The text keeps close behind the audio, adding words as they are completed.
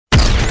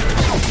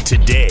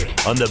Today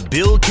on The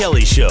Bill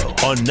Kelly Show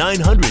on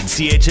 900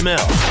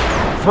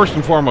 CHML. First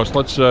and foremost,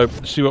 let's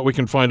see what we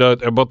can find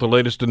out about the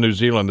latest in New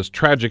Zealand. This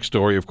tragic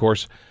story, of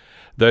course,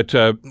 that,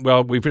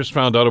 we've just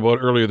found out about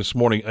earlier this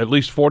morning. At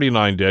least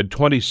 49 dead,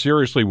 20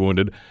 seriously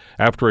wounded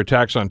after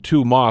attacks on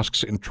two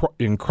mosques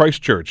in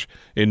Christchurch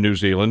in New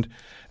Zealand.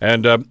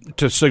 And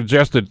to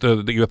suggest that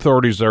the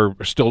authorities are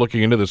still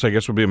looking into this, I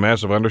guess, would be a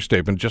massive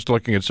understatement, just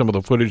looking at some of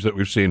the footage that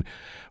we've seen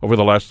over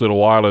the last little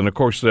while. And, of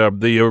course, the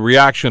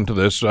reaction to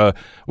this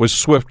was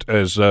swift,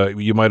 as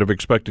you might have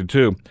expected,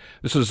 too.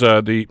 This is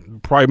the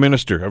Prime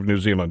Minister of New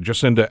Zealand,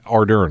 Jacinda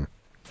Ardern.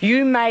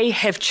 You may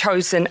have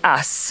chosen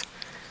us,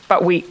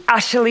 but we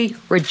utterly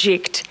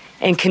reject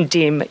and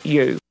condemn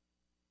you.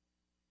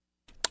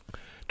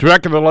 To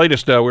back to the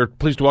latest, we're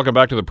pleased to welcome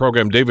back to the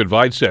program David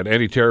Videcette,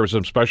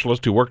 anti-terrorism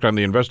specialist who worked on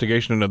the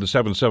investigation into the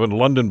 7/7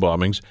 London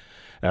bombings,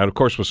 and of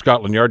course was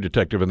Scotland Yard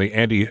detective in the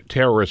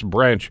anti-terrorist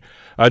branch.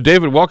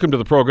 David, welcome to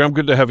the program.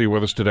 Good to have you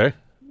with us today.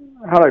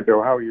 Hello,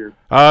 Bill. How are you?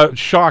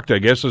 Shocked, I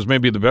guess, is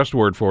maybe the best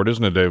word for it,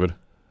 isn't it, David?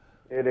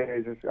 It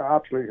is. It's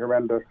absolutely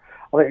horrendous.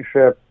 I think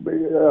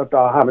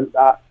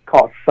it's,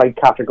 can't say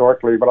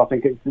categorically, but I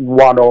think it's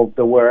one of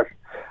the worst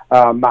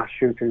mass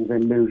shootings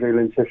in New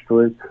Zealand's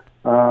history.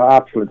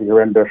 Absolutely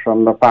horrendous,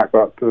 and the fact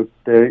that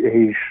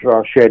he's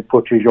shared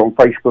footage on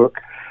Facebook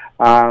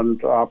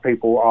and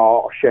people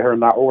are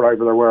sharing that all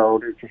over the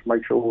world, it just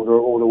makes it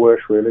all the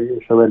worse, really.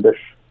 It's horrendous.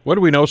 What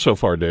do we know so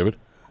far, David?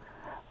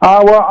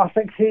 Well, I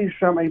think it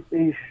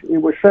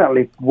was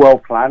certainly well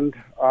planned.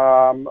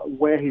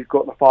 Where he's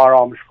got the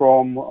firearms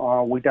from,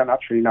 we don't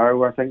actually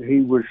know. I think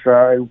he was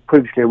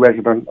previously a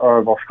resident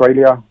of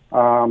Australia,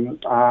 and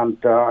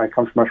he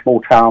comes from a small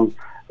town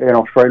in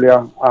Australia.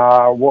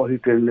 What he's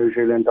doing in New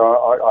Zealand,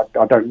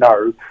 I don't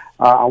know,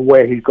 and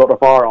where he's got the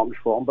firearms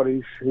from. But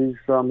he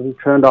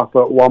turned up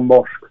at one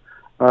mosque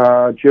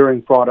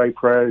during Friday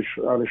prayers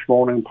this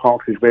morning,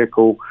 parked his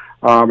vehicle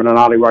in an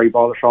alleyway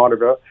by the side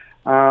of it,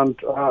 and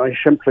he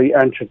simply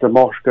entered the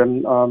mosque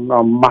and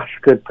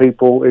massacred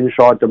people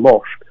inside the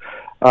mosque.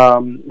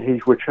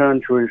 He's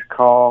returned to his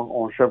car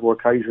on several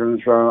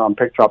occasions and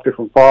picked up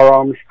different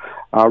firearms,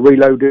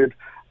 reloaded,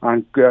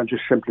 and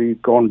just simply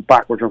gone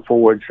backwards and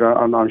forwards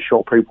and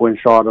shot people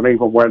inside. And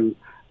even when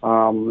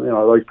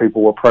those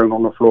people were prone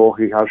on the floor,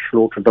 he has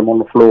slaughtered them on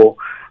the floor.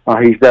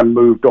 He's then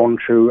moved on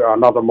to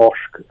another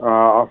mosque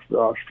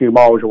a few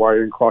miles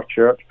away in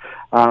Christchurch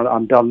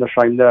and done the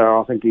same there.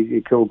 I think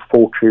he killed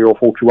 40 or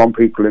 41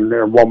 people in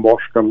one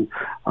mosque and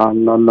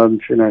then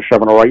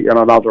 7 or 8 in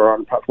another,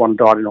 and perhaps one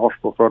died in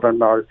hospital, so I don't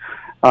know.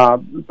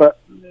 But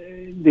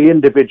the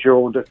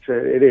individual that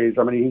it is,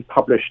 I mean, he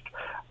published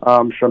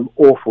some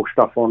awful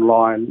stuff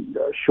online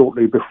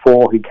shortly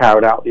before he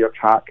carried out the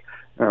attack,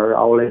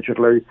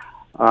 allegedly,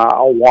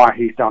 why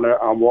he's done it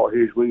and what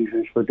his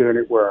reasons for doing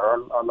it were.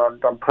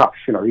 And perhaps,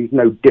 he's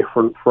no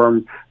different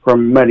from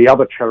many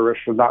other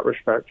terrorists in that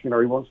respect. He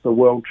wants the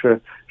world to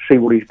see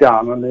what he's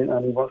done,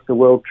 and he wants the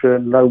world to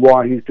know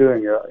why he's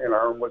doing it,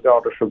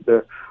 regardless of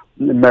the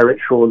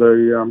merits or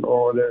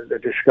the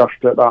disgust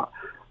that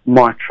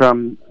might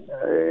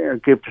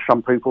give to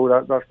some people.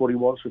 That's what he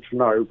wants us to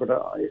know. But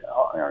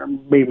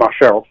me,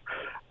 myself,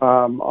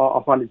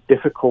 I find it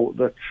difficult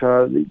that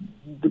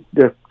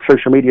the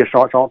social media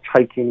sites aren't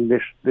taking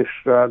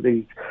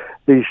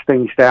these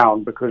things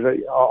down, because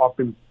I've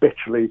been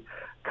bitterly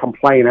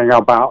complaining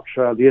about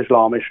the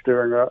Islamists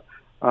doing it,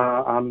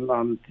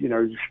 and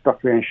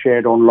stuff being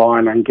shared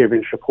online and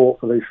giving support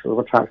for these sort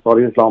of attacks by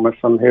the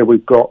Islamists. And here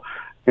we've got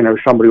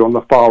somebody on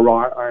the far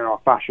right, a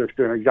fascist,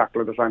 doing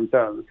exactly the same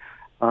thing.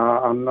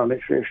 And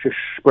it's just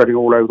spreading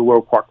all over the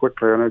world quite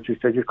quickly, and they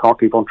just can't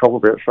keep on top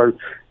of it. So,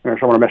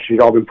 some of the messages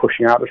I've been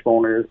pushing out this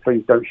morning is,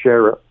 please don't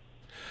share it.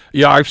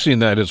 Yeah, I've seen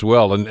that as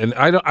well, and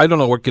I don't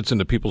know what gets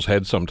into people's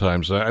heads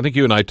sometimes. I think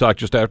you and I talked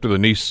just after the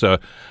Nice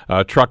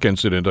truck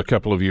incident a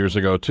couple of years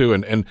ago too,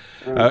 and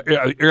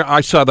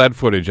I saw that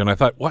footage and I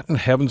thought, what in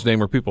heaven's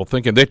name are people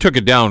thinking? They took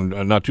it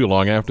down not too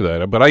long after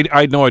that, but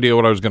I had no idea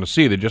what I was going to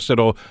see. They just said,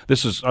 "Oh,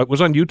 this is." It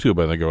was on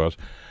YouTube, I think it was.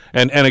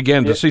 And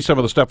again, to see some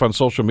of the stuff on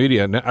social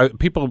media,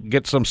 people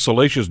get some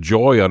salacious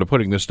joy out of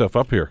putting this stuff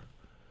up here.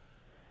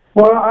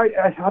 Well,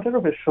 I don't know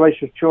if it's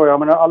salacious joy. I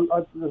mean,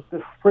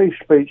 the free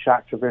speech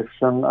activists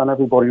and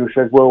everybody who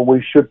says, well,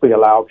 we should be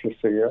allowed to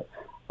see it.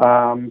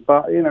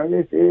 But,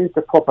 it is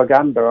the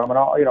propaganda. I mean,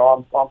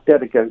 I'm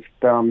dead against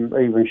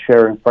even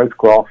sharing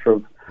photographs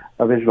of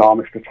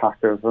Islamist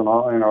attackers, and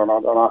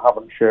I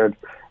haven't shared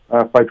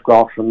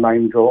photographs and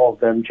names of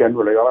them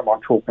generally. I don't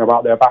mind talking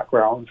about their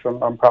backgrounds, and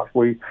perhaps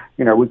we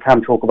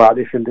can talk about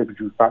this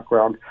individual's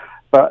background.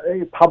 But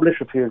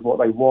publicity is what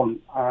they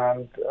want,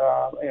 and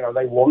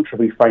they want to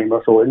be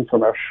famous or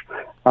infamous,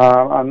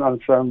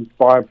 and so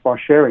by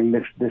sharing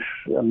this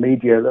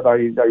media that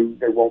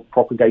they want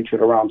propagated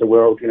around the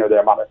world,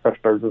 their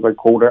manifestos as they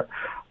call it,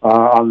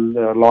 and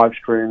live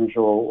streams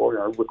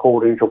or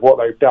recordings of what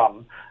they've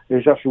done,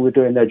 is actually we're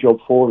doing their job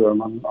for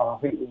them, and I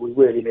think we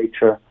really need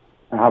to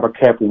have a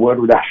careful word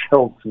with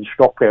ourselves and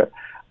stop it,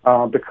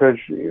 because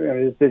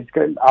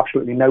there's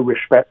absolutely no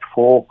respect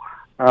for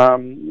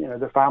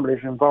the families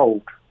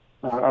involved.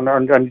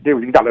 And it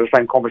was exactly the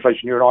same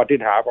conversation you and I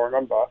did have, I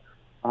remember,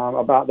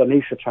 about the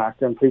Nice attack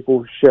and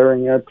people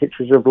sharing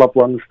pictures of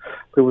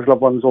people's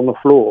loved ones on the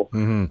floor.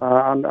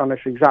 And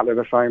it's exactly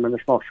the same in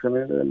this mosque. And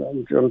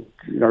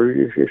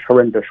it's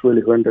horrendous,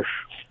 really horrendous.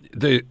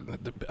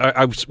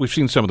 We've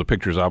seen some of the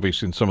pictures,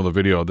 obviously, and some of the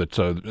video that's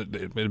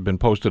had been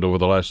posted over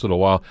the last little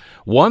while.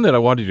 One that I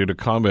wanted you to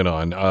comment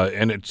on,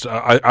 and it's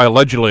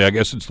allegedly, I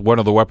guess it's one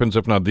of the weapons,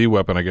 if not the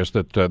weapon, I guess,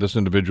 that this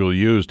individual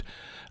used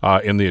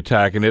in the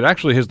attack, and it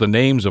actually has the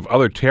names of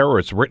other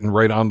terrorists written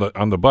right on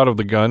the butt of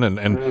the gun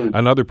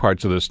and other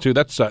parts of this too.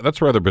 That's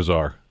rather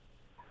bizarre.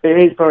 It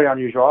is very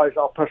unusual.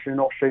 I've personally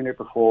not seen it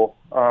before.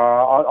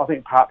 I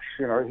think perhaps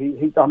I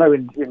know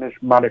in his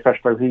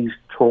manifesto he's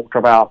talked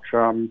about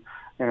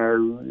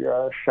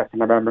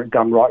Second Amendment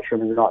gun rights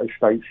in the United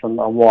States and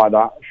why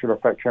that should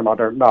affect him. I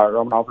don't know.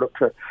 I mean, I've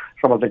looked at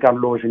some of the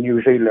gun laws in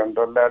New Zealand,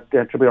 and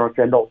to be honest,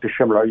 they're not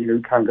dissimilar.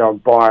 You can go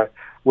and buy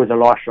with a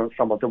license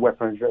some of the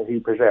weapons that he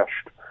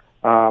possessed.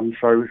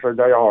 So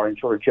they are in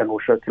sort of general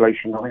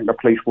circulation. I think the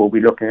police will be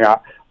looking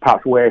at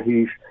perhaps where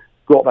he's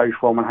got those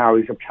from and how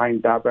he's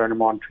obtained that, bearing in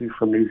mind he's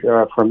from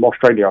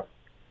Australia.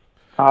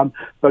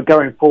 But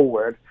going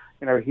forward,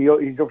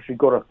 he's obviously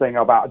got a thing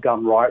about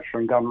gun rights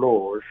and gun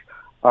laws.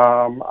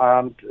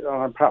 And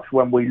perhaps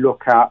when we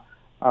look at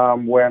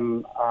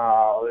when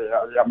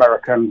the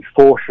American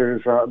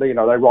forces, they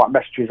write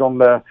messages on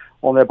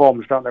their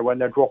bombs, don't they, when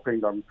they're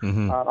dropping them?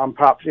 And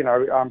perhaps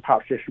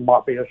this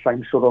might be the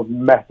same sort of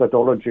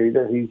methodology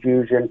that he's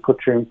using,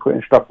 putting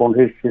stuff on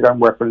his own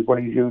weapons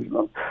when he's using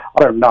them.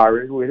 I don't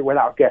know.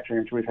 Without getting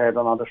into his head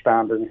and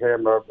understanding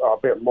him a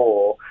bit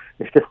more,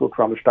 it's difficult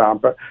to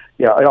understand. But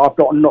yeah, I've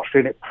not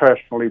seen it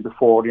personally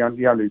before. The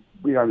only thing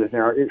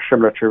it's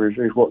similar to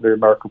is what the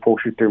American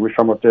forces do with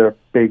some of the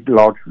big,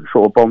 large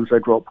sort of bombs they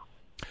drop.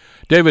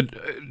 David,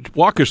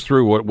 walk us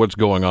through what's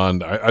going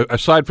on.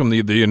 Aside from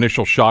the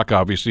initial shock,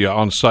 obviously,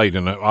 on site,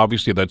 and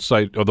obviously that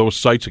site, or those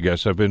sites, I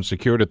guess, have been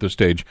secured at this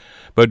stage.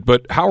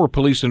 But how are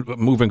police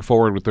moving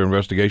forward with their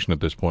investigation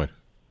at this point?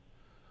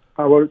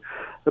 Well,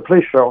 the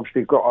police have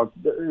obviously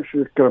this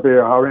is going to be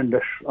a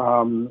horrendous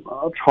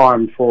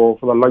time for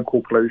the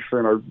local police.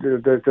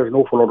 There's an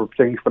awful lot of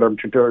things for them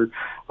to do.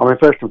 I mean,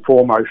 first and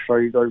foremost,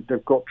 they've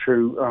got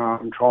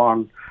to try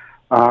and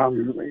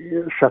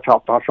set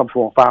up some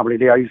sort of family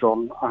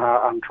liaison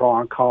and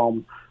try and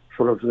calm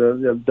sort of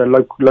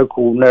the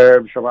local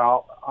nerves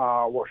about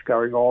what's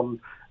going on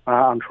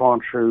and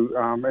trying to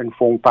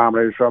inform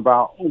families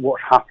about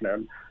what's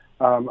happening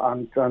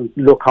and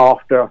look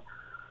after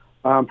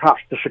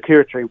perhaps the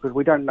security, because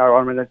we don't know.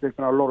 I mean, there's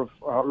been a lot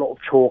of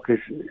talk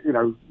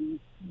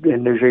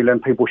in New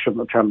Zealand, people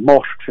shouldn't attend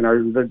mosques.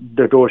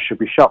 The doors should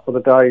be shut for the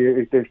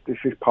day. This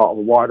is part of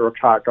a wider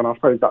attack, and I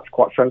suppose that's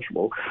quite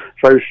sensible.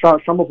 So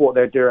some of what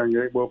they're doing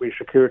will be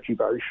security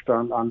based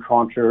and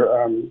trying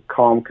to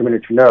calm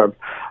community nerves.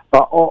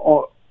 But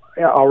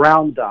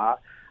around that,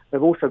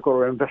 they've also got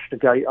to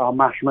investigate our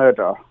mass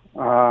murder.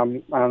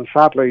 And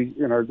sadly,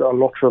 a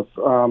lot of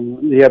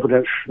the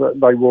evidence that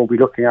they will be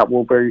looking at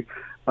will be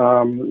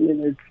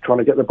trying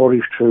to get the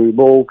bodies to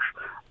morgues.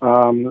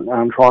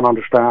 And try and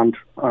understand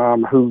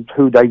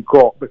who they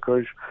got,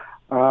 because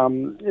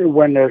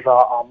when there's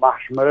a mass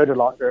murder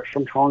like this,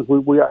 sometimes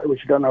we actually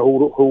don't know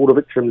who all the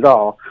victims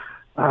are,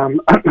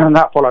 and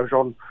that follows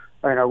on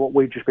what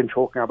we've just been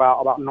talking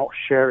about not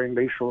sharing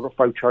these sort of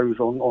photos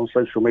on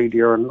social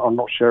media and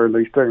not sharing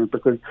these things,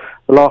 because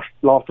the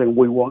last thing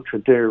we want to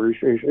do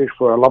is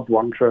for a loved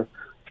one to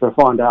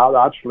find out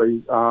that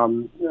actually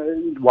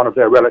one of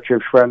their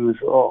relatives, friends,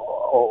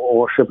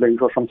 or siblings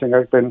or something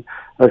has been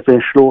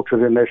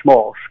slaughtered in this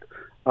mosque,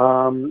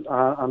 and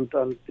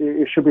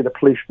it should be the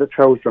police that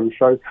tells them.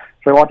 So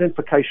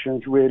identification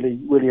is really,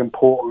 really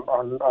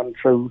important, and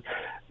so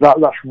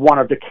that's one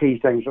of the key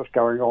things that's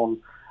going on.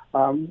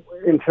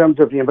 In terms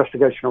of the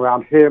investigation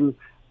around him,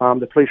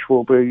 the police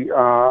will be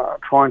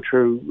trying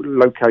to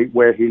locate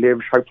where he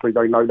lives. Hopefully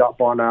they know that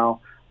by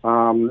now.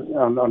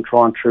 And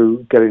trying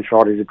to get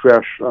inside his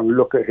address and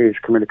look at his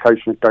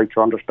communications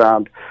data,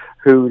 understand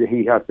who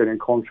he has been in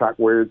contact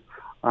with,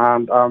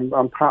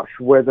 and perhaps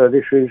whether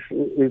this is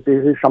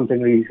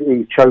something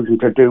he's chosen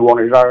to do on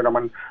his own. I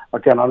mean,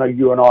 again, I know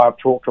you and I have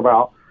talked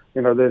about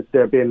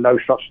there being no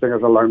such thing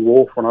as a lone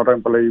wolf, and I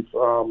don't believe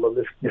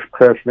that this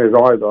person is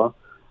either.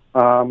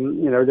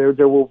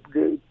 There will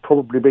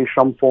probably be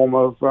some form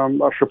of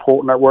a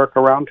support network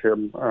around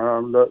him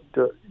that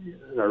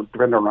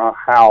depending on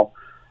how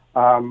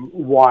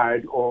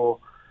wide or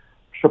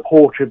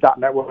supportive that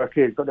network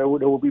is, but there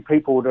will be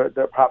people that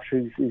perhaps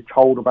he's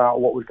told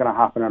about what was going to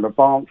happen in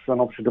advance, and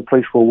obviously the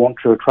police will want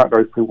to track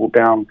those people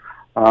down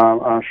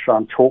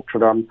and talk to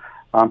them,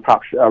 and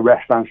perhaps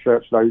arrest and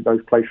search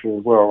those places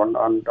as well,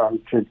 and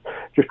to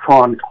just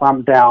try and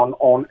clamp down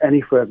on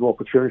any further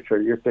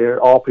opportunity, if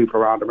there are people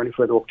around them, any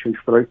further opportunity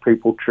for those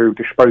people to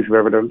dispose of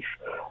evidence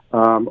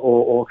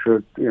or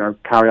to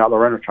carry out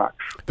their own attacks.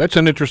 That's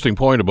an interesting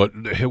point about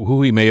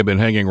who he may have been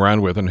hanging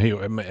around with and he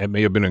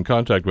may have been in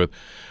contact with.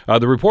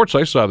 The reports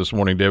I saw this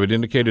morning, David,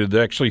 indicated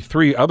that actually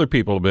 3 other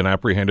people have been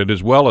apprehended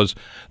as well as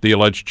the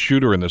alleged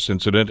shooter in this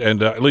incident,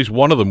 and at least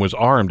one of them was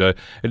armed.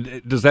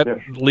 Does that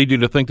lead you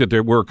to think that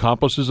there were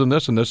accomplices in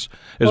this, and this,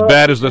 as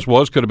bad as this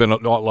was, could have been a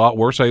lot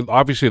worse?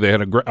 Obviously, they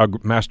had a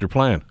master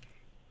plan.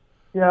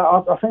 Yeah,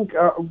 I think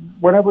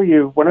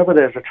whenever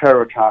there's a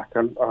terror attack,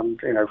 and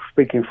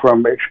speaking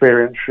from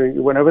experience,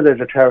 whenever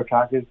there's a terror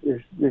attack,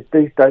 these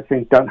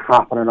things don't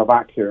happen in a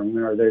vacuum.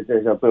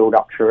 There's a build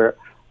up to it.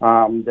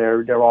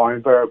 There are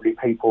invariably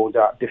people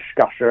that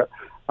discuss it,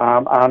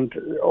 and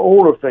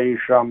all of these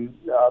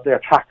the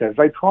attackers,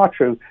 they try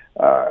to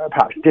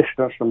perhaps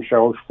distance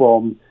themselves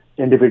from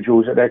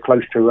individuals that they're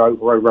close to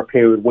over a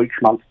period of weeks,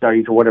 months,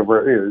 days, or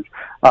whatever it is,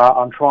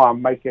 and try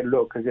and make it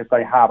look as if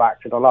they have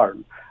acted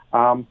alone.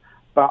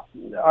 But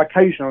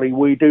occasionally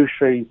we do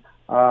see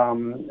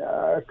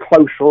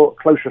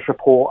closer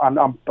support, and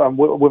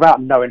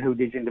without knowing who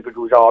these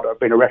individuals are that have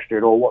been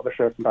arrested or what the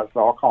circumstances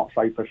are, I can't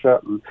say for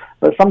certain.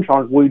 But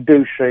sometimes we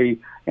do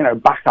see,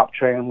 backup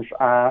teams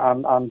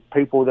and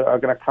people that are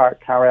going to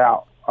carry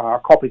out a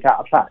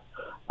copycat attack.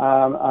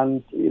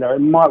 And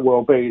it might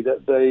well be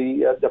that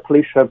the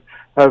police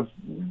have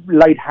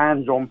laid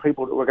hands on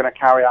people that were going to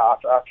carry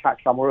out an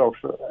attack somewhere else.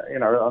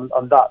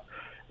 And that's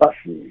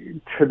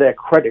to their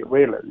credit,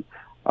 really.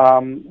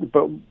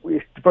 But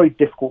it's very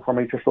difficult for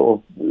me to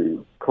sort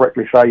of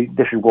correctly say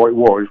this is what it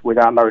was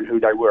without knowing who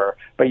they were.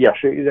 But yes,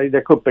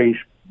 there could be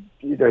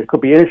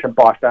innocent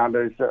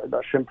bystanders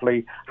that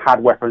simply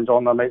had weapons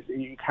on them.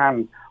 You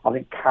can, I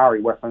think, carry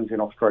weapons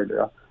in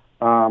Australia.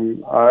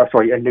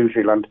 In New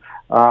Zealand,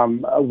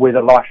 with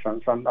a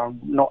license, and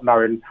not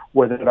knowing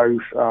whether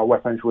those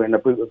weapons were in the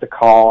boot of the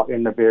car,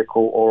 in the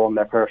vehicle, or on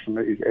their person.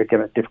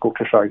 Again, it's difficult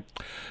to say.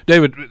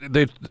 David,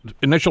 the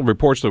initial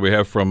reports that we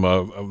have from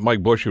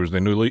Mike Bush, who was the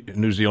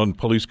New Zealand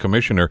Police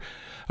Commissioner,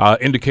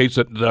 indicates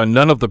that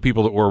none of the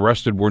people that were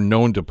arrested were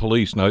known to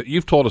police. Now,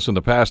 you've told us in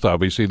the past,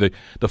 obviously, the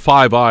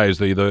Five Eyes,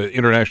 the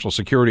international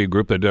security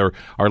group that are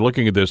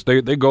looking at this,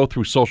 they go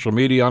through social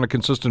media on a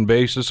consistent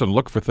basis and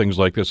look for things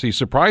like this. Are you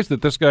surprised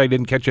that this guy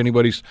didn't catch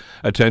anybody's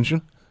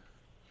attention?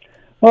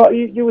 Well,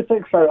 you would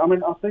think so. I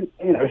mean, I think,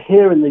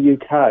 here in the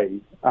UK,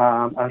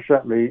 and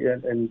certainly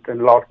in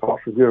large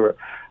parts of Europe,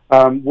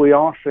 we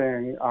are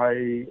seeing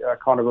a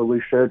kind of a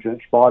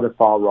resurgence by the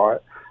far right.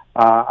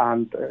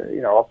 And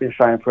I've been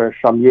saying for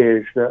some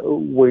years that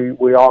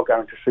we are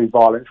going to see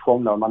violence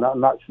from them,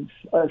 and that's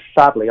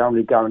sadly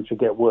only going to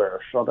get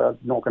worse. So they're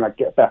not going to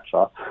get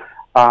better.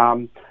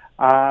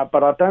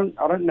 But I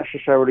don't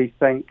necessarily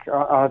think,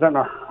 I don't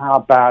know how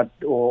bad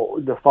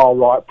or the far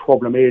right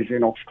problem is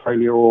in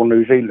Australia or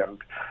New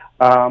Zealand.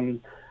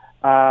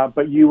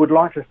 But you would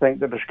like to think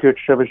that the security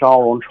service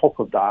are on top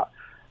of that.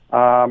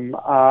 And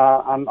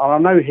I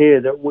know here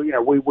that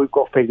we've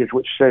got figures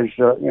which says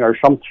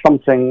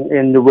something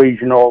in the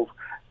region of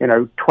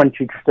 20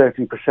 to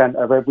 30%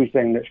 of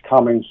everything that's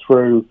coming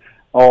through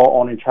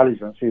on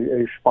intelligence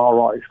is far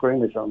right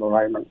extremism at the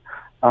moment.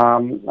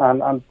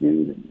 And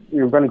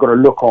you've only got to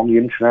look on the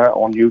internet,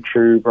 on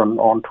YouTube, and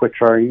on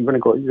Twitter.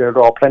 There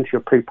are plenty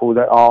of people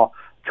that are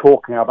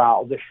talking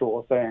about this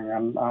sort of thing,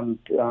 and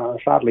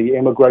sadly,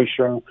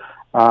 immigration,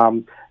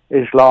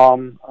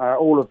 Islam,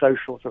 all of those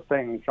sorts of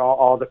things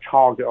are the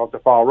target of the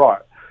far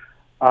right.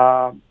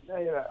 I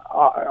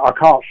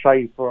can't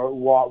say for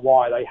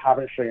why they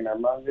haven't seen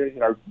them. I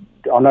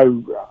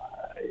know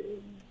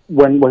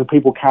when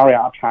people carry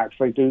out attacks,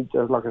 they do,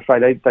 like I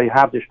say, they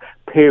have this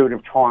period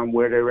of time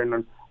where they're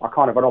in a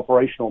kind of an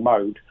operational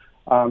mode.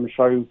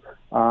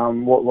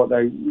 What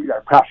they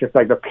perhaps if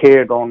they've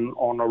appeared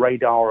on a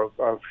radar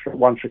of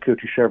one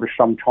security service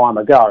some time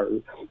ago,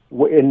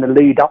 in the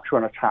lead up to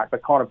an attack, they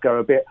kind of go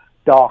a bit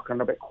dark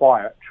and a bit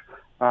quiet,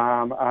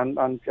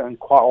 and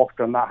quite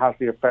often that has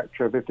the effect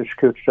of, if the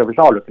security service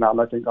are looking at them,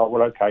 they think, oh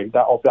well, okay,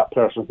 that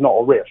person's not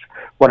a risk.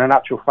 When in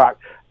actual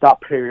fact,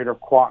 that period of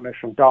quietness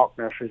and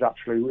darkness is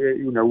actually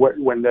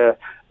when they're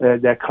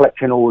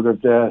collecting all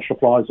of the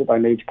supplies that they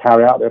need to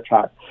carry out the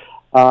attack.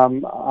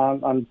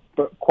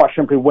 But quite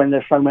simply, when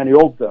there's so many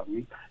of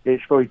them,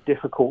 it's very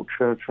difficult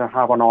to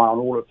have an eye on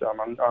all of them,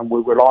 and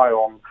we rely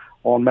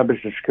on members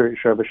of the security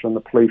service and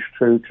the police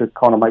to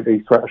kind of make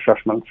these threat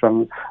assessments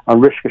and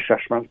risk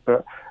assessments.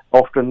 But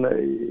often,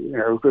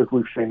 as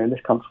we've seen in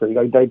this country,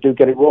 they do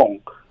get it wrong,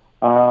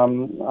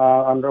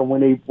 and we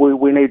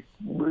need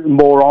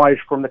more eyes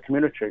from the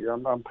community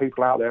and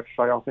people out there to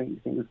say, I think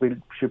we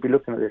should be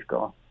looking at this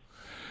guy.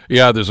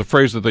 Yeah, there's a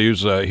phrase that they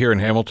use here in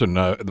Hamilton,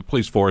 the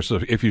police force,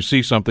 if you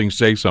see something,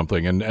 say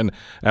something. And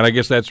I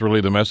guess that's really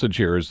the message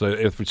here, is that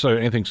if it's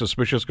anything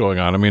suspicious going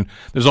on, I mean,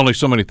 there's only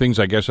so many things,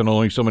 I guess, and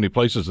only so many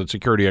places that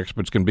security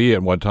experts can be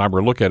at one time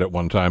or look at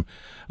one time.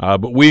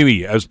 But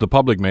we, as the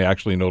public, may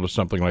actually notice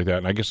something like that.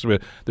 And I guess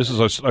this is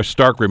a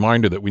stark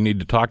reminder that we need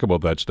to talk about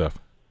that stuff.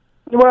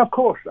 Well, of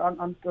course,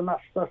 and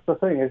that's the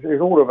thing, is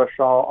all of us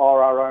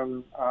are our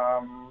own,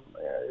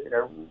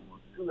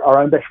 our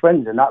own best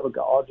friends in that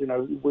regard. You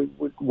know,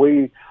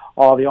 we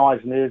are the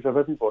eyes and ears of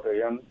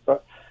everybody, and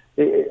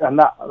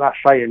that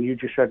saying you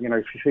just said, you know,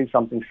 if you see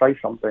something, say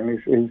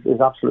something, is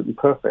absolutely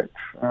perfect.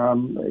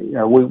 You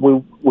know,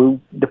 we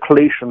the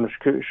police and the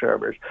security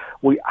service,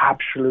 we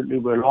absolutely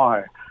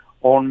rely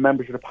on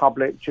members of the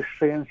public just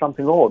seeing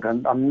something odd,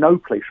 and no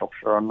police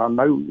officer and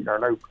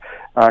no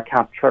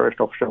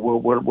counter-terrorist officer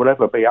will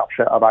ever be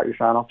upset about you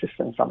saying, I've just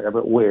seen something a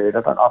bit weird.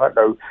 I don't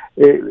know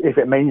if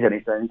it means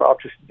anything, but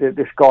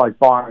this guy's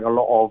buying a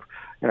lot of,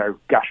 you know,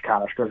 gas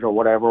canisters or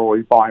whatever, or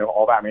he's buying a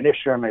lot of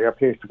ammunition. He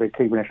appears to be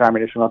keeping his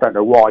ammunition. I don't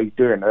know why he's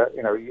doing it.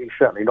 You know, he's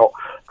certainly not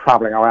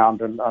travelling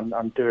around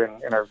and doing,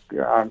 you know,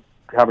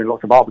 having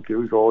lots of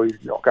barbecues, or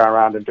he's not going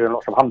around and doing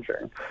lots of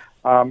hunting.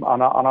 And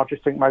I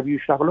just think maybe you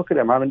should have a look at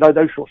him. I mean,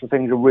 those sorts of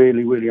things are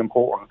really, really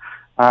important.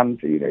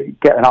 And, you know,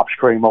 getting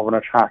upstream of an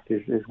attack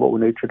is what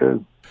we need to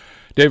do.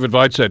 David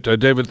Videcette.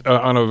 David,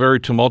 on a very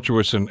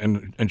tumultuous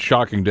and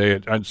shocking day,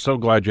 I'm so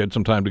glad you had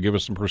some time to give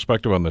us some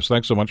perspective on this.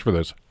 Thanks so much for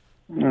this.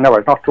 No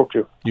worries. Nice to talk to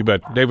you. You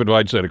bet. David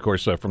Videcette, of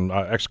course, from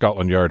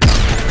ex-Scotland Yard.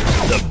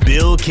 The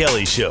Bill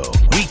Kelly Show,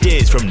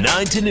 weekdays from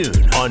 9 to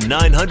noon on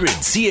 900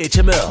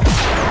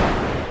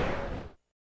 CHML.